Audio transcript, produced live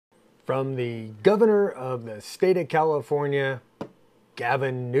From the governor of the state of California,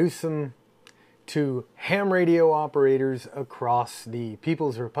 Gavin Newsom, to ham radio operators across the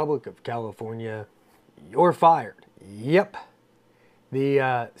People's Republic of California, you're fired. Yep.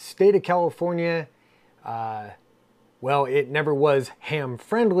 The state of California, well, it never was ham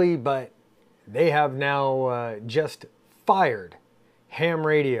friendly, but they have now just fired ham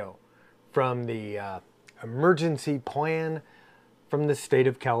radio from the emergency plan from the state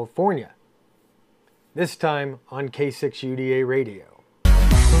of California. This time on K6UDA radio.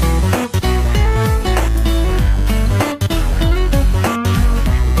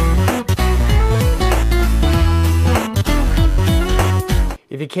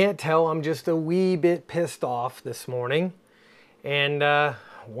 If you can't tell, I'm just a wee bit pissed off this morning. And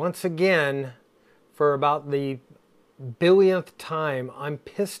once again, for about the billionth time, I'm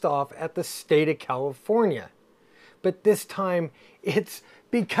pissed off at the state of California. But this time, it's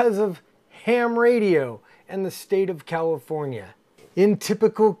because of ham radio and the state of California. In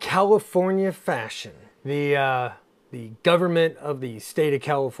typical California fashion, the government of the state of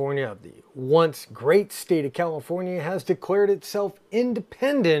California, of the once great state of California, has declared itself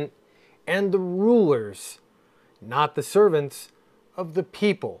independent and the rulers, not the servants, of the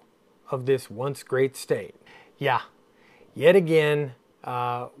people of this once great state. Yeah, yet again,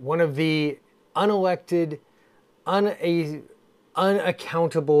 one of the unelected,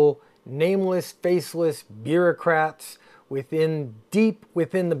 unaccountable, nameless, faceless bureaucrats deep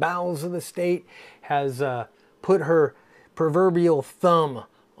within the bowels of the state has put her proverbial thumb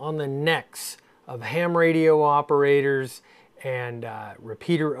on the necks of ham radio operators and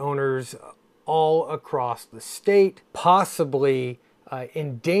repeater owners all across the state, possibly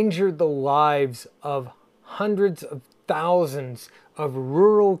endangered the lives of hundreds of thousands of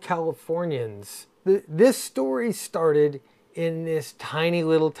rural Californians. This story started in this tiny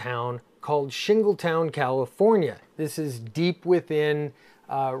little town called Shingletown, California. This is deep within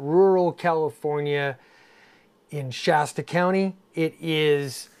rural California in Shasta County. It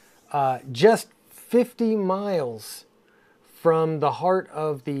is just 50 miles from the heart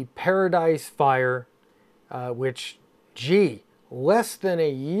of the Paradise Fire, which, less than a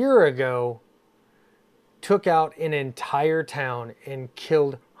year ago, took out an entire town and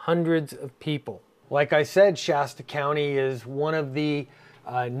killed hundreds of people. Like I said, Shasta County is one of the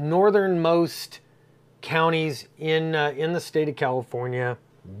northernmost counties in the state of California.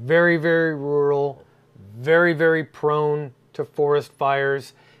 Very, very rural, very, very prone to forest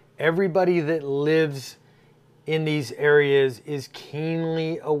fires. Everybody that lives in these areas is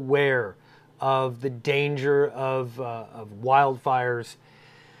keenly aware of the danger of wildfires.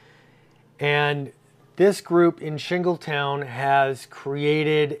 And this group in Shingletown has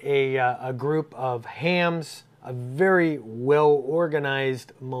created a group of hams, a very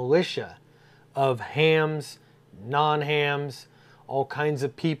well-organized militia of hams, non-hams, all kinds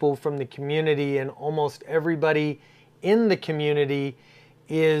of people from the community, and almost everybody in the community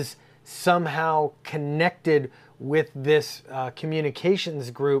is somehow connected with this communications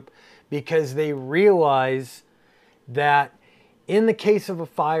group, because they realize that in the case of a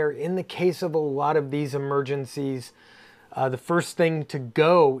fire, in the case of a lot of these emergencies, the first thing to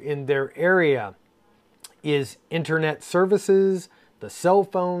go in their area is internet services. The cell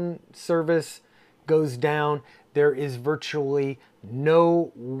phone service goes down. There is virtually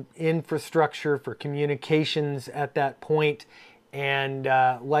no infrastructure for communications at that point. And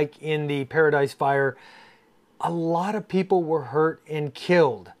like in the Paradise Fire, a lot of people were hurt and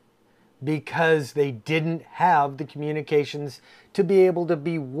killed because they didn't have the communications to be able to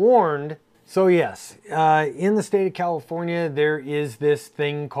be warned. So yes, in the state of California, there is this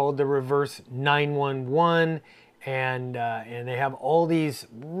thing called the reverse 911, and they have all these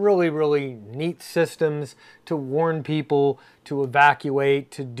really, really neat systems to warn people to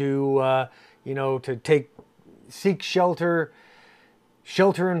evacuate, to do, to seek shelter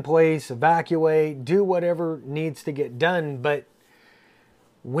in place, evacuate, do whatever needs to get done. But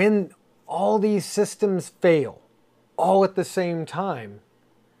when all these systems fail, all at the same time,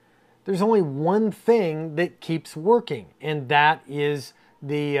 there's only one thing that keeps working, and that is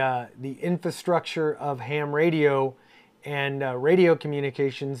the infrastructure of ham radio and radio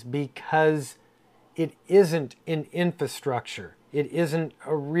communications, because it isn't an infrastructure. It isn't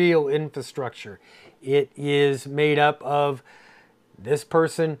a real infrastructure. It is made up of this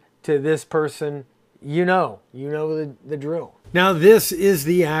person to this person. You know the drill. Now, this is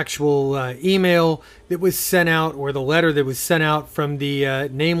the actual email that was sent out, or the letter that was sent out from the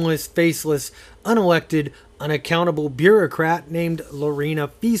nameless, faceless, unelected, unaccountable bureaucrat named Lorena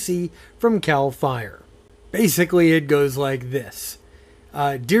Fisi from Cal Fire. Basically, it goes like this.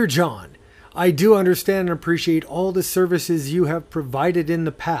 Dear John, I do understand and appreciate all the services you have provided in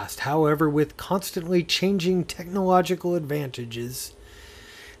the past. However, with constantly changing technological advantages,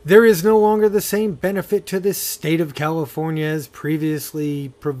 there is no longer the same benefit to the state of California as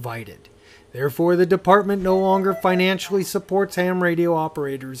previously provided. Therefore, the department no longer financially supports ham radio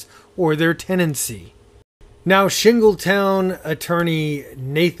operators or their tenancy. Now, Shingletown attorney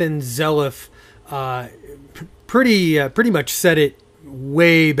Nathan Zelliff pretty much said it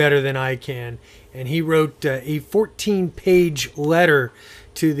way better than I can, and he wrote a 14-page letter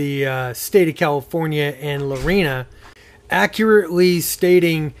to the state of California and Lorena, accurately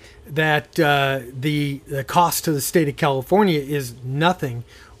stating that the cost to the state of California is nothing.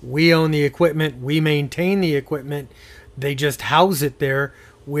 We own the equipment, we maintain the equipment, they just house it there,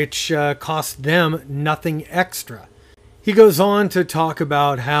 which costs them nothing extra. He goes on to talk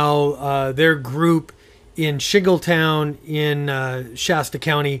about how their group in Shingletown in Shasta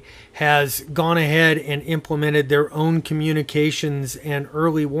County has gone ahead and implemented their own communications and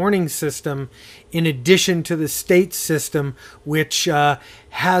early warning system in addition to the state system, which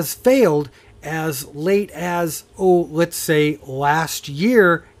has failed as late as, let's say last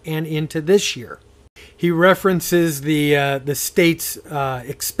year and into this year. He references the state's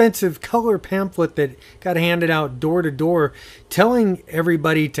expensive color pamphlet that got handed out door to door, telling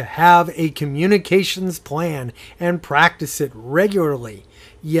everybody to have a communications plan and practice it regularly.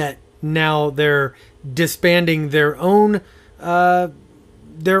 Yet now they're disbanding their own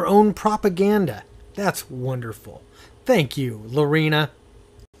propaganda. That's wonderful. Thank you, Lorena.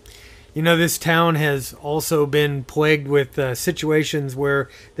 You know, this town has also been plagued with situations where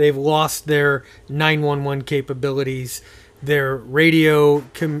they've lost their 911 capabilities, their radio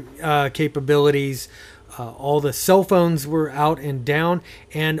capabilities. All the cell phones were out and down.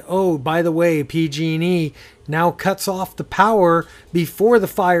 And oh, by the way, PG&E now cuts off the power before the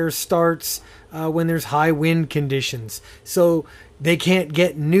fire starts when there's high wind conditions. So they can't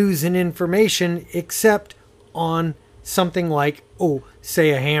get news and information except on something like,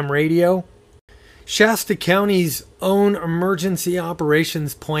 say a ham radio. Shasta County's own emergency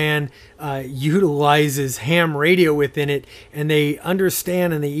operations plan utilizes ham radio within it, and they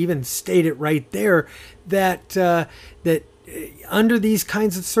understand, and they even state it right there, that under these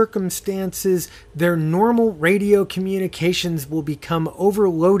kinds of circumstances, their normal radio communications will become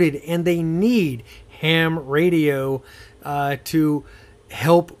overloaded, and they need ham radio to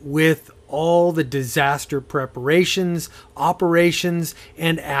help with all the disaster preparations, operations,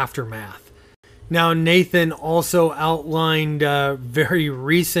 and aftermath. Now, Nathan also outlined very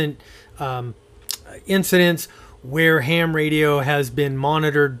recent incidents where ham radio has been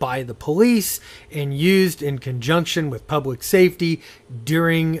monitored by the police and used in conjunction with public safety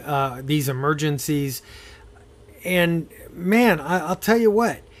during these emergencies. And man, I'll tell you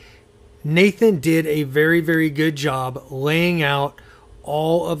what, Nathan did a very, very good job laying out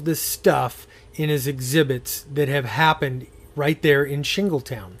all of the stuff in his exhibits that have happened right there in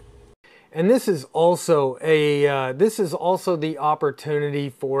Shingletown. And this is also the opportunity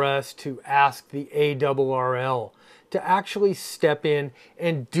for us to ask the ARRL to actually step in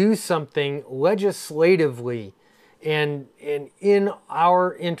and do something legislatively and in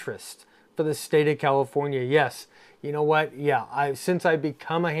our interest for the state of California. Yes, you know what? Yeah, since I've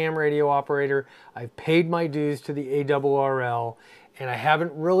become a ham radio operator, I've paid my dues to the ARRL. And I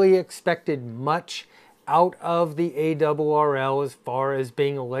haven't really expected much out of the ARRL as far as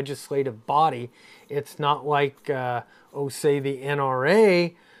being a legislative body. It's not like, say, the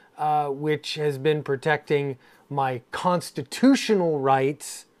NRA, which has been protecting my constitutional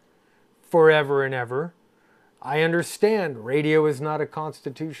rights forever and ever. I understand radio is not a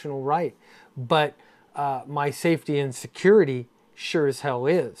constitutional right, but my safety and security sure as hell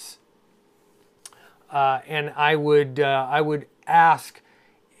is. And I would ask,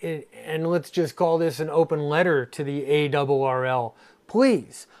 and let's just call this an open letter to the ARRL,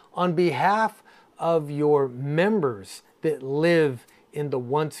 please, on behalf of your members that live in the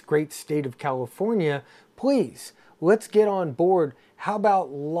once great state of California, please, let's get on board. How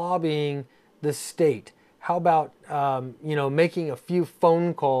about lobbying the state? How about, making a few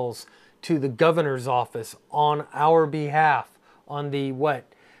phone calls to the governor's office on our behalf, on the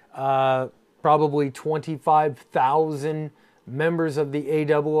probably 25,000 members of the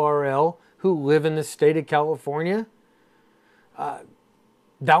ARRL who live in the state of California?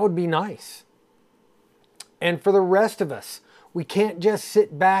 That would be nice. And for the rest of us, we can't just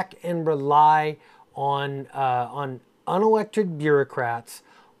sit back and rely on unelected bureaucrats,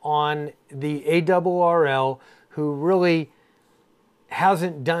 on the ARRL, who really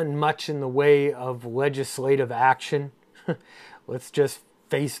hasn't done much in the way of legislative action. Let's just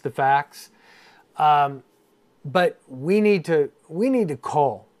face the facts. But we need to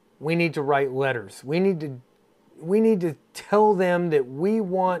call. We need to write letters. We need to tell them that we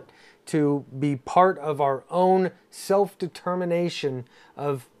want to be part of our own self-determination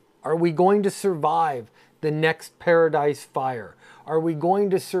of, are we going to survive the next Paradise Fire? Are we going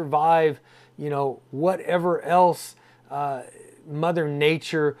to survive, whatever else Mother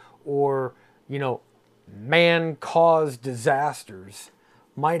Nature or, man-caused disasters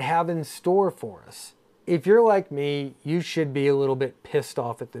might have in store for us? If you're like me, you should be a little bit pissed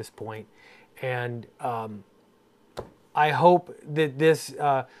off at this point. And I hope that this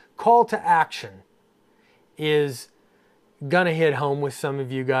call to action is going to hit home with some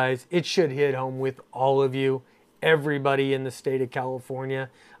of you guys. It should hit home with all of you, everybody in the state of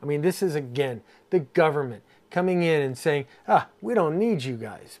California. I mean, this is, again, the government coming in and saying, we don't need you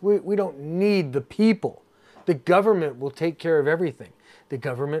guys. We don't need the people. The government will take care of everything. The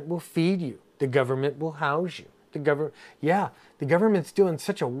government will feed you. The government will house you. The government's doing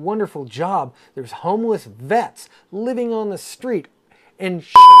such a wonderful job. There's homeless vets living on the street and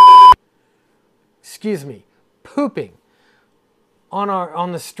pooping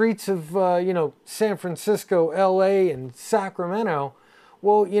on the streets of San Francisco, LA, and Sacramento.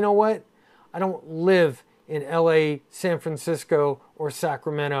 Well, you know what? I don't live in LA, San Francisco, or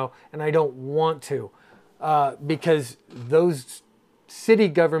Sacramento, and I don't want to, because those city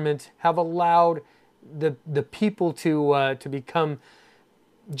governments have allowed the people to become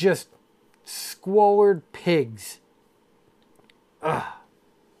just squalid pigs.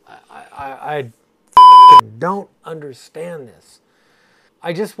 I don't understand this.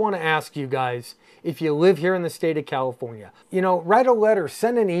 I just want to ask you guys, if you live here in the state of California, write a letter,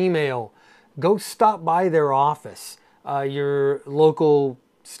 send an email, go stop by their office, your local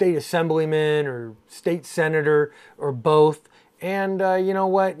state assemblyman or state senator or both, and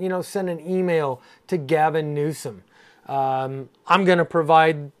send an email to Gavin Newsom. I'm going to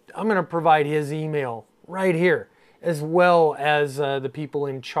provide his email right here, as well as the people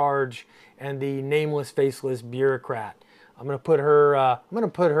in charge and the nameless, faceless bureaucrat. I'm going to put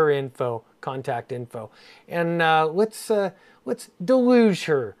her contact info, and let's deluge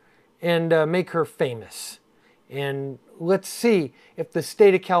her and make her famous. And let's see if the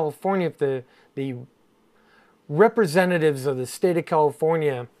state of California, if the representatives of the state of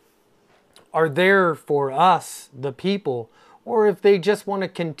California are there for us, the people, or if they just want to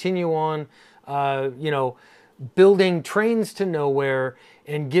continue on, building trains to nowhere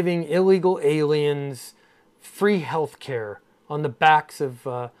and giving illegal aliens free health care on the backs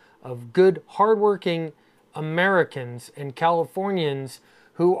of good, hardworking Americans and Californians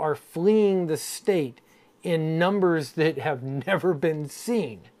who are fleeing the state in numbers that have never been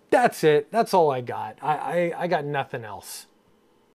seen. That's it. That's all I got. I got nothing else.